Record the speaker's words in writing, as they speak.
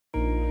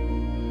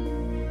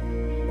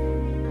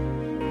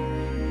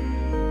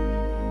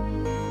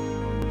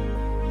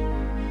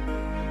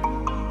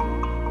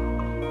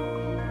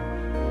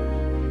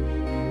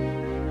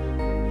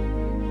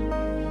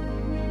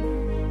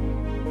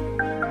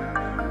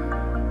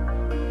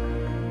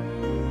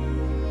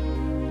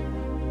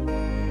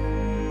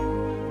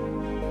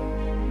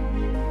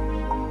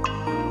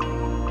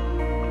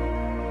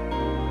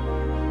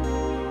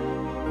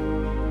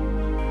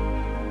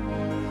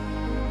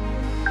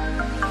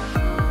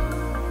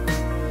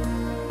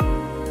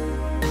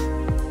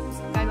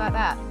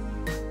like that.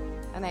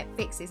 And it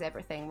fixes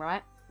everything,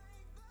 right?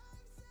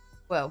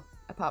 Well,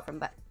 apart from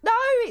that. No,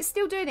 it's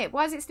still doing it.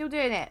 Why is it still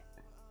doing it?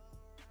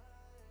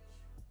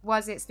 Why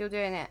is it still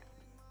doing it?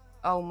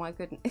 Oh my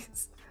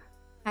goodness.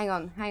 Hang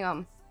on, hang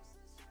on.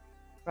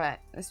 Right,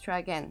 let's try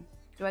again.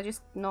 Do I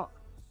just not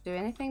do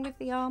anything with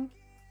the arm?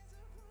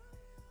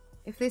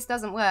 If this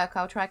doesn't work,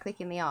 I'll try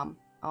clicking the arm.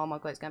 Oh my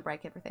god, it's going to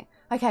break everything.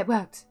 Okay, it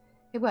worked.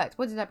 It worked.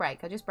 What did I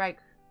break? I just broke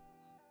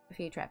a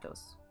few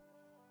trapdoors.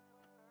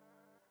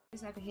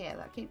 It's over here.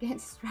 I keep getting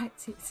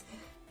distracted.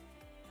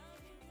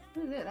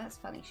 Ooh, look, that's a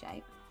funny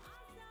shape.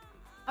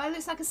 Oh, it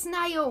looks like a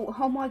snail.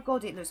 Oh my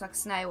god, it looks like a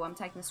snail. I'm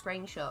taking a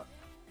screenshot.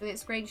 Look,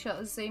 its screenshot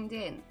has zoomed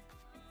in.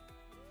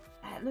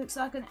 It looks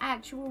like an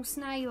actual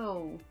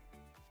snail.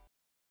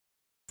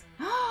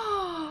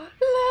 Oh,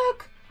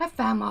 look! I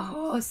found my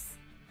horse.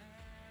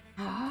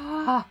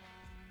 Ah,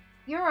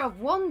 you're a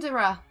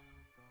wanderer.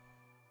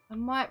 I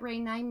might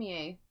rename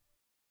you.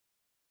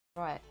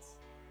 Right.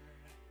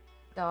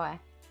 Die.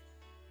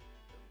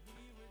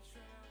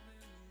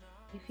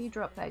 If you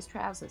drop those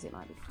trousers, it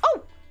might be...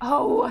 Oh!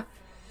 Oh!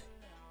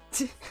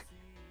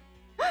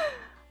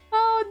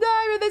 Oh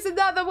no, there's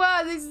another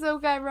one. This is all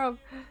going wrong.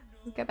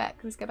 Let's go back.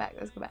 Let's go back.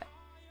 Let's go back.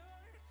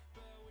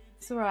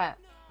 It's alright.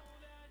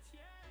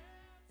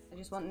 I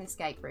just want an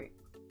escape route.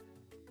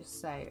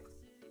 Just so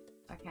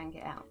I can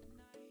get out.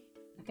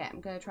 Okay, I'm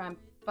going to try and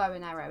bow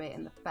and arrow it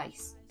in the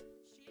face.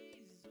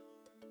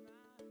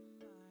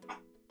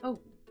 Oh.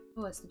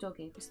 Oh, it's the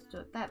doggy. It's the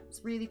dog.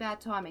 That's really bad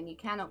timing. You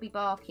cannot be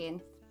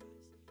barking,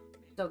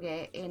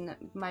 doggy, in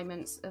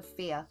moments of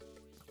fear.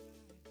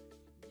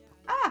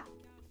 Ah!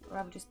 Or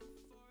I would just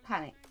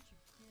panic.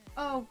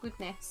 Oh,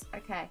 goodness.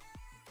 Okay.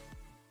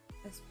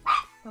 Let's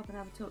pop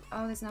another talk.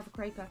 Oh, there's another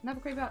creeper. Another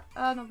creeper.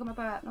 Oh, not got my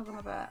bow out. Not got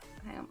my bow out.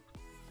 Hang on.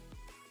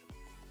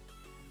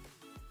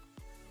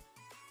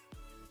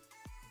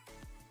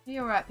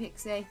 You're alright,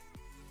 Pixie.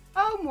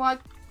 Oh my.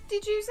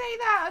 Did you see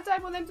that? I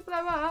don't want them to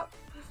blow up.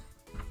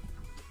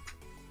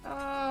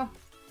 Oh.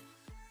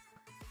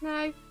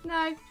 No,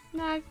 no,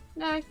 no,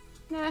 no,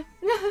 no.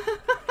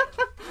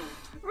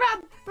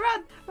 Run,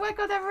 run. Why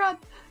can't I run?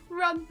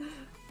 Run.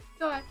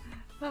 Die.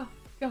 Oh,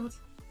 God.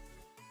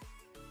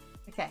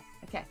 Okay,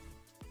 okay.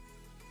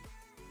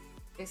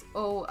 It's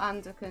all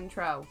under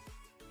control.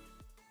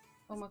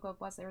 Oh my god,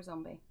 why is there a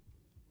zombie?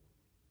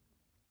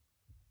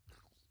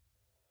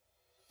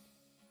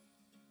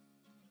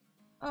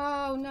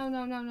 Oh, no,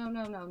 no, no, no,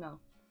 no, no, no.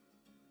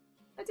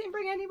 I didn't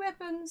bring any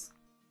weapons.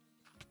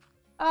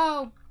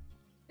 Oh,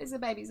 it's a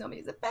baby zombie.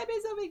 It's a baby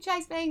zombie.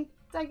 Chase me.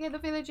 Don't get the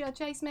villager.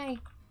 Chase me.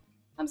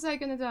 I'm so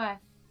gonna die.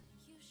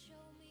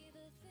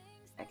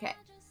 Okay.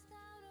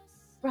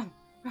 Run,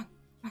 run,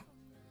 run.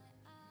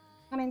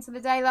 Come into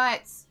the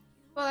daylights.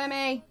 Follow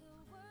me.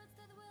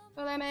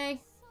 Follow me.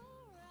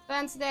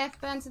 Burn to death,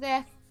 burn to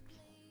death.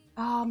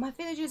 Oh, my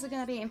villagers are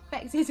going to be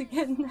infected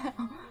again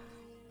now.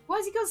 Why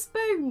has he got a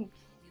spoon?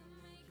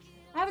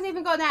 I haven't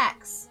even got an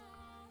axe.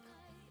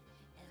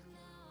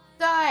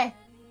 Die.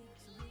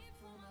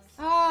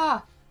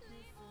 Ah.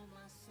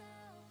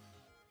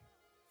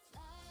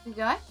 Did he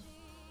die?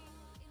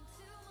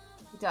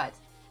 He died.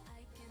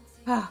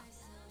 Ah.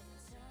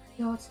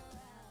 God.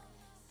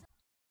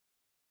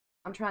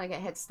 I'm trying to get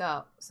a head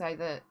start so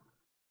that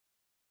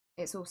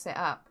it's all set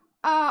up.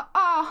 Oh,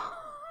 oh.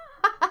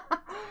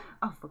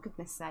 Oh, for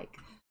goodness sake.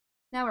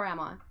 Now where am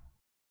I?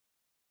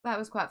 That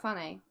was quite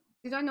funny.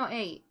 Did I not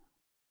eat?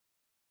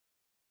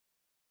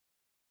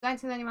 Don't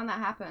tell anyone that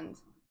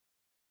happened.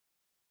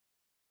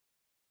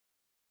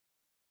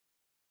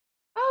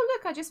 Oh,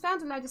 look, I just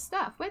found a load of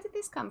stuff. Where did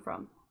this come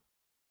from?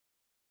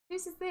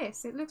 Whose is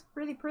this? It looks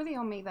really pretty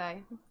on me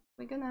though.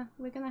 We're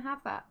gonna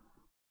have that.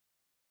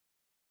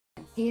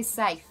 He is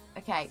safe.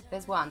 Okay,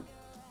 there's one.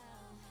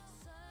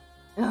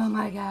 Oh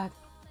my god.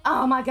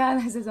 Oh my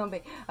god, there's a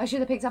zombie. I should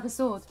have picked up a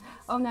sword.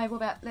 Oh no, what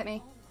about... Let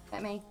me.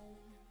 Let me.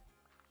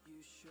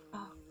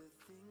 Oh.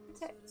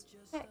 Protect,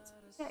 protect,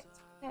 protect,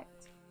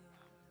 protect.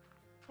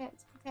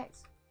 Protect, protect.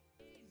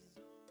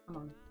 Come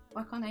on.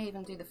 Why can't I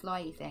even do the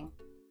flyy thing?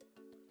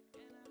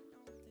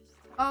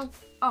 Oh,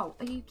 oh,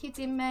 are you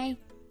kidding me?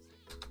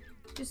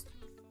 Just...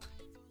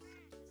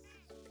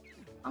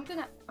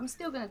 I'm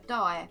still gonna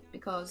die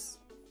because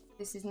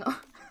this is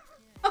not...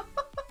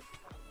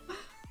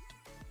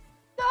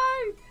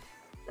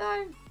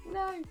 No,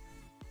 no.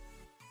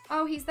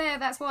 Oh, he's there,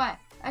 that's why.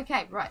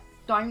 Okay, right.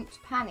 Don't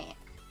panic.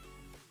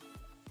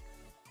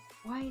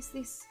 Why is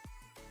this...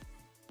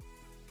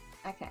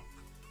 Okay.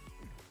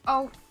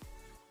 Oh.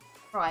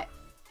 Right.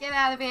 Get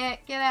out of here.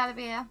 Get out of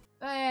here.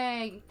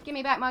 Hey, give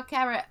me back my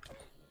carrot.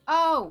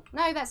 Oh,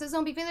 no, that's a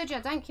zombie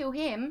villager. Don't kill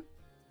him.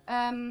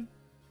 Right,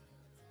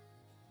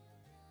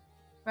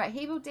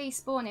 he will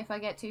despawn if I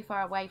get too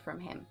far away from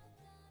him.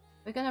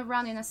 We're going to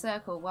run in a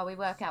circle while we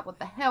work out what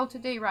the hell to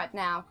do right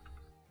now.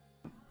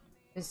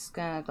 This is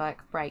gonna,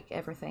 like, break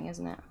everything,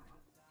 isn't it?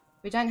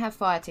 We don't have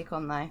fire tick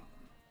on, though.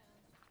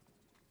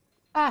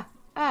 Ah!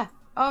 Ah!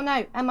 Oh,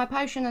 no! And my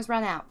potion has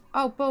run out.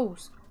 Oh,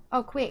 balls.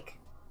 Oh, quick.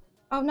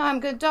 Oh, no, I'm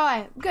gonna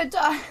die. I'm gonna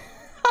die.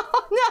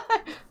 Oh,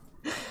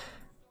 no!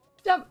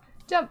 Jump,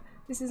 jump.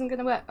 This isn't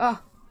gonna work.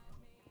 Oh.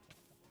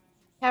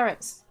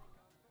 Carrots.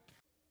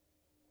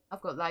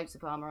 I've got loads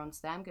of armour on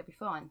today. I'm gonna be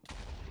fine.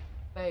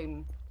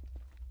 Boom.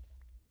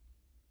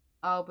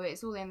 Oh, but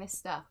it's all in this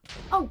stuff.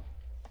 Oh!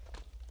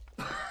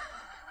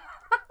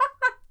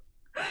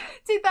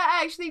 Did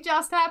that actually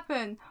just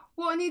happen?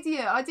 What an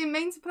idiot. I didn't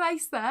mean to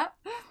place that.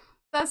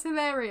 That's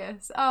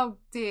hilarious. Oh,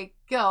 dear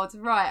God.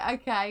 Right,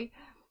 okay.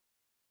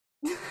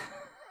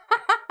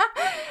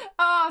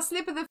 Oh,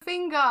 slip of the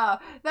finger.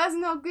 That's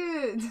not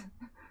good.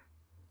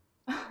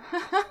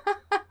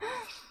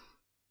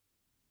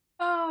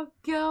 Oh,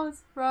 God.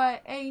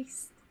 Right,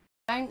 east.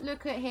 Don't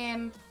look at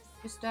him.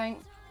 Just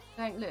don't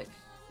look.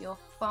 You're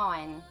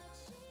fine.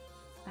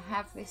 I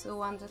have this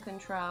all under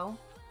control.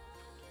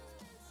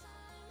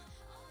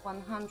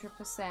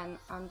 100%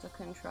 under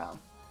control.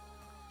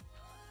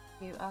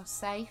 You are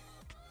safe.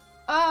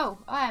 Oh,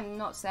 I am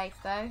not safe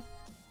though.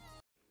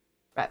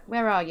 Right,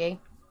 where are you?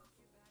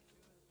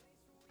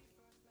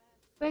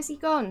 Where's he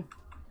gone?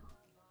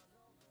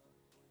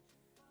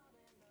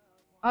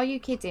 Are you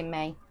kidding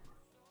me?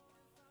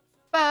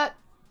 Bert!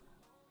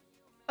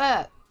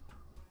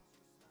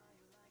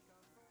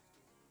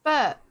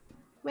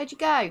 Where'd you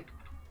go? You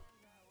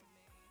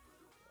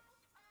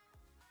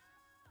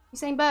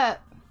saying Bert?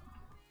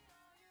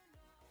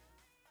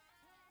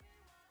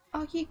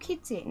 Are you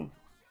kidding?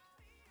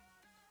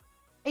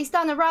 He's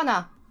done a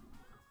runner.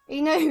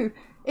 He knew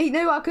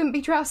I couldn't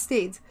be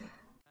trusted.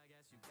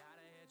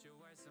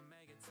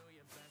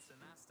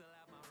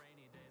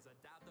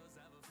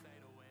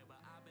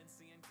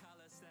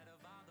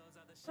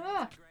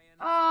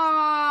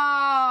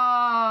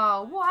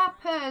 Oh, what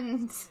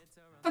happened?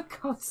 For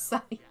God's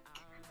sake.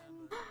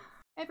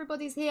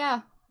 Everybody's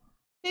here.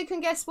 Who can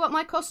guess what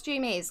my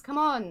costume is? Come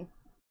on.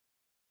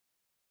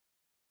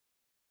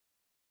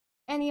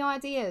 Any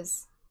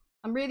ideas?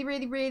 I'm really,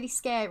 really, really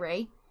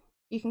scary.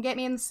 You can get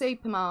me in the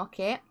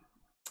supermarket.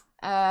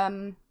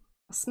 I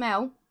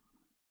smell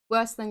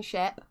worse than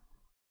Shep.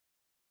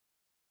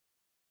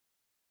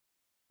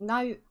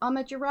 No, I'm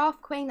a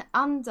giraffe queen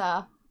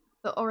under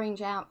the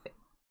orange outfit.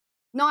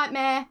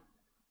 Nightmare.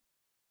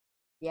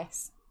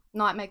 Yes,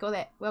 Nightmare got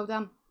it. Well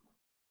done.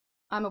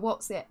 I'm a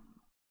what's it.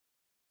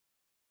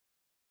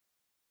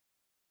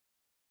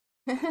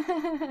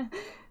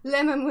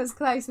 Lemon was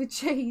close with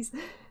cheese.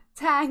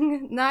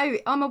 Tang. No,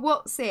 I'm a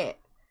what's it.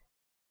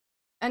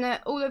 And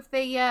all of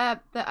the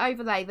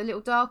overlay, the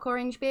little dark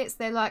orange bits,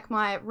 they're like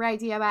my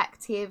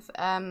radioactive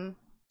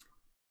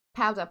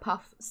powder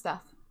puff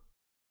stuff.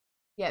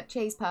 Yep,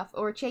 cheese puff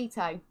or a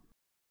Cheeto.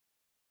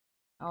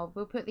 Oh,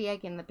 we'll put the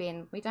egg in the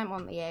bin. We don't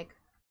want the egg.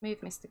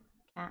 Move, Mr.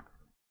 Cat.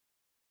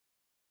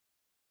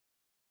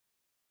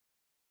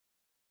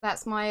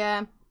 That's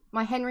my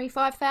my Henry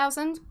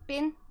 5000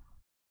 bin.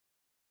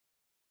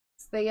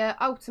 It's the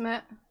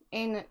ultimate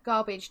in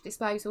garbage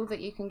disposal that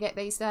you can get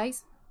these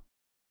days.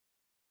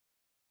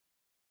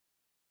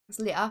 It's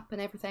lit up and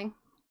everything.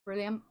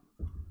 Brilliant.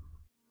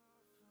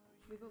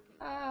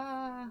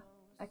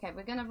 Okay,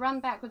 we're gonna run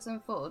backwards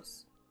and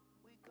forwards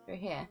through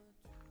here.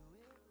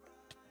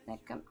 No,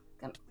 come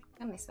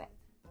this way.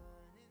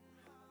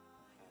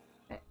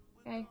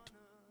 Okay.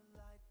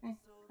 Okay,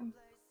 come.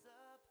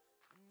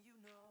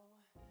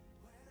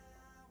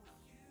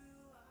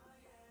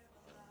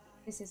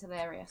 This is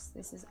hilarious.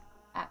 This is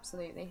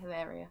absolutely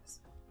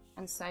hilarious.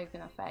 And so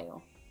gonna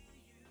fail.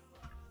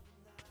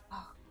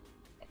 Oh,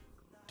 get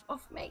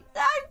off me.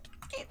 No!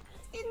 Get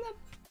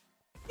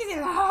in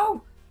the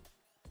hole!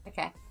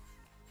 Okay.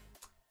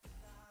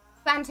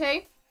 Plan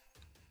 2.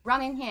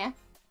 Run in here.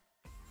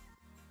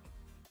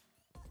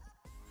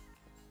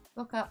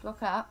 Look up,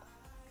 look up.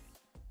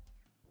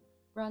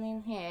 Run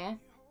in here.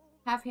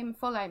 Have him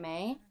follow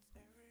me.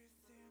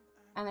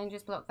 And then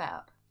just block that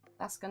up.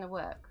 That's gonna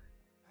work.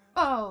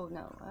 Oh,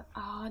 no. Oh,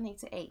 I need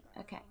to eat.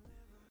 Okay.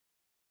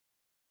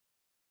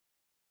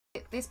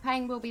 This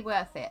pain will be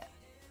worth it.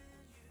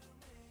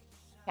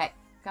 Okay,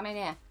 come in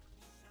here.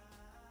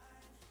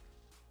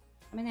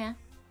 Come in here.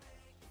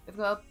 We've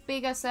got a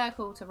bigger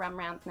circle to run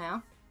round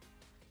now.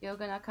 You're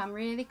going to come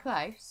really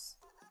close.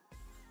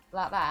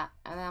 Like that.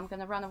 And then I'm going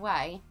to run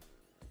away.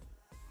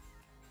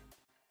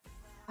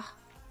 Oh,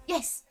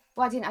 yes!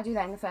 Why didn't I do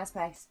that in the first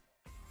place?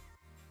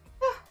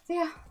 Oh,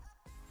 dear.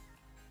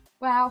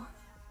 Wow.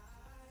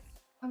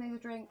 I need a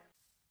drink.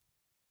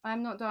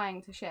 I'm not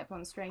dying to Shep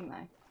on stream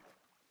though.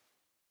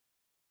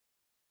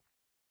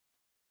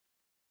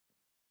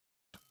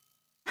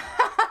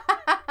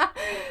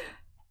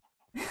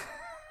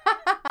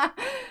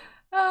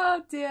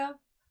 Oh dear.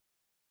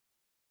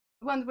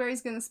 I wonder where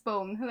he's going to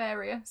spawn.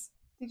 Hilarious.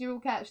 Did you all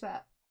catch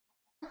that?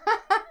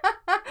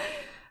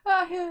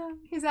 Oh, yeah.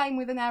 His aim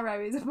with an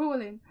arrow is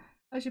appalling.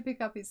 I should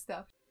pick up his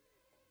stuff.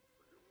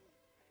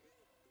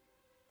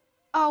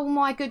 Oh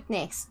my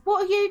goodness.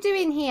 What are you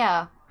doing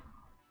here?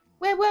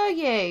 Where were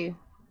you?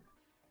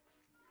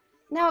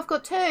 Now I've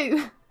got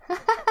 2.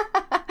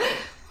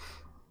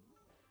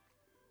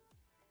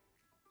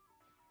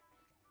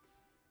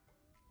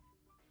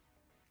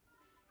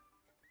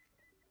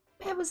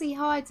 Where was he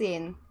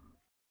hiding?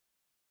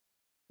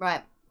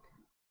 Right.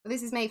 Well,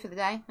 this is me for the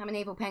day. I'm an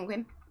evil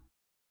penguin.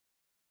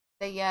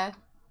 The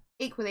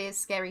equally as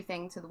scary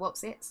thing to the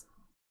Wotsits.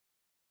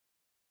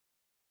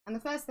 And the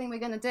first thing we're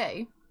going to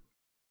do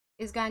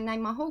is go and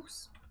name my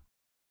horse.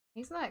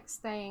 He's like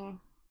staying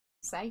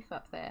safe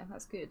up there.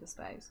 That's good, I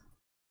suppose.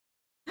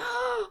 We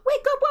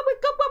got one! We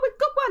got one! We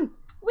got one!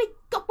 We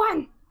got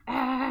one!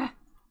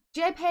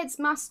 Jeb heads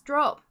must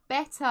drop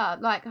better,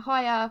 like a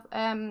higher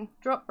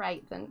drop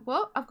rate than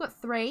what? I've got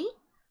 3.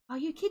 Are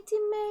you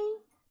kidding me?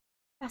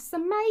 That's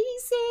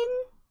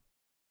amazing.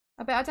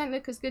 I bet I don't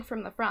look as good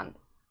from the front.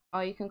 Oh,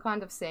 you can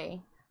kind of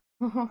see.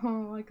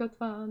 Oh, I got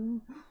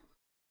fun.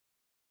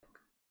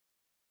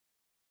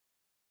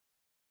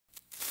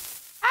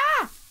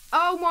 Ah!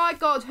 Oh my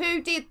god,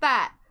 who did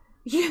that?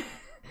 You.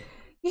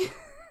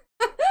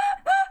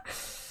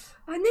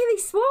 I nearly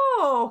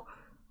swore.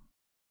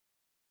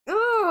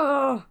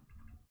 Oh.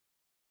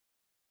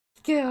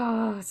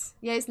 God.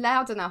 Yeah, it's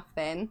loud enough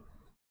then.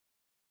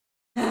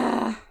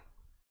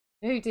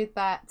 Who did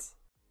that?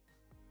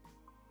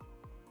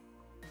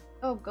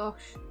 Oh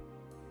gosh.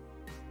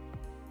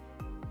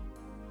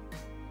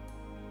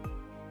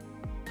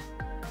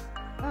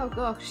 Oh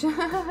gosh.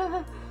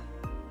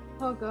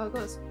 Oh god, I've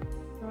got to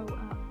scroll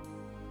up.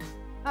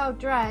 Oh,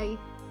 Dre.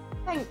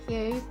 Thank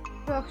you.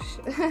 Gosh.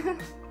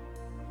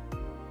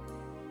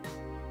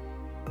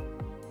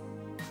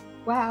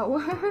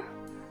 Wow.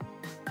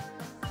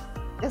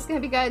 That's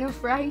going to be going on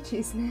for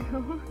ages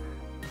now.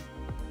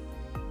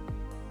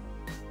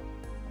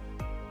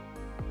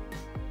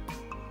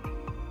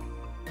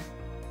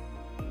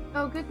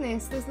 Oh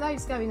goodness, there's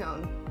loads going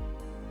on.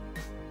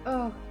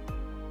 Oh.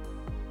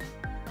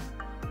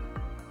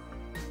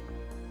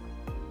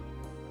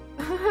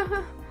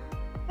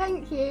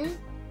 Thank you.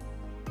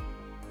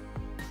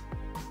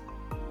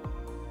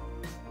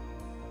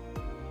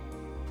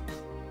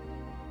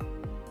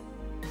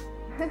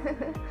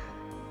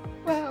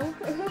 Well,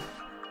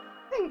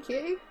 thank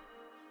you.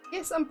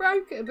 Yes, I'm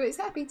broken, but it's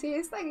happy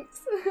tears,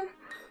 thanks.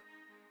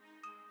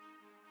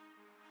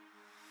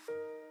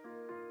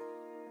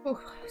 Oh,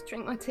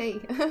 drink my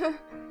tea.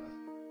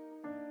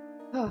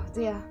 Oh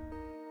dear.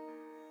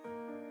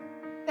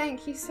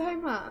 Thank you so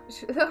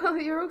much. Oh,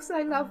 you're all so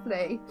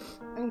lovely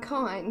and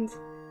kind.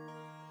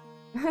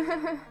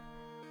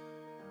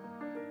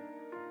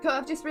 God,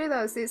 I've just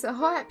realised it's a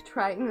hype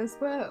train as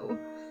well.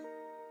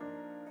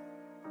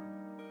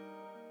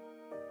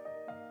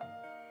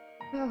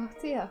 Oh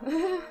dear.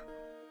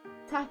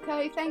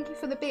 Taco, thank you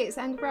for the bits,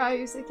 and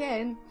Rose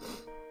again.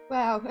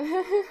 Wow.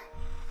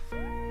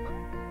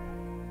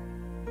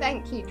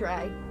 Thank you,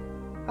 Dre.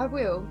 I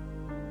will.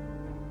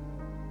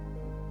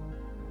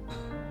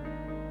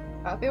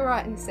 I'll be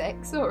alright in a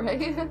sec,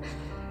 sorry.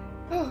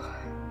 Oh.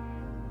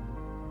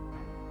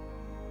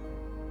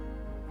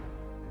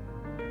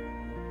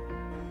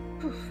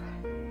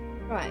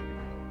 Right.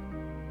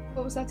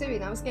 What was I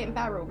doing? I was getting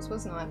barrels,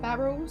 wasn't I?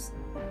 Barrels,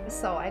 a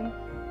sign,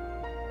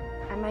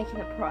 and making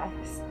a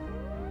price.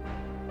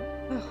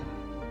 Oh.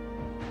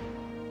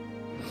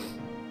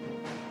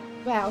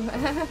 Wow.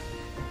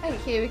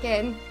 Thank you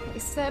again.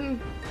 It's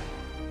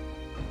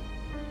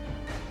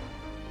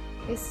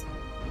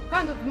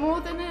kind of more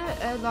than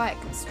a like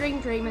string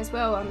dream as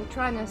well. I'm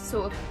trying to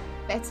sort of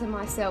better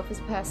myself as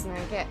a person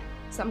and get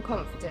some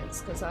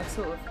confidence, because I've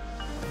sort of,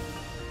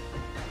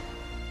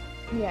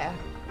 yeah.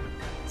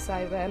 So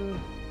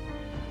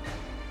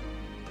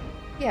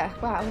yeah.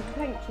 Wow.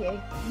 Thank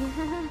you.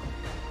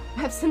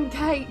 Have some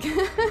cake.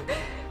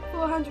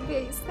 400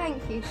 bits.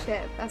 Thank you,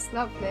 Shep. That's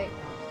lovely.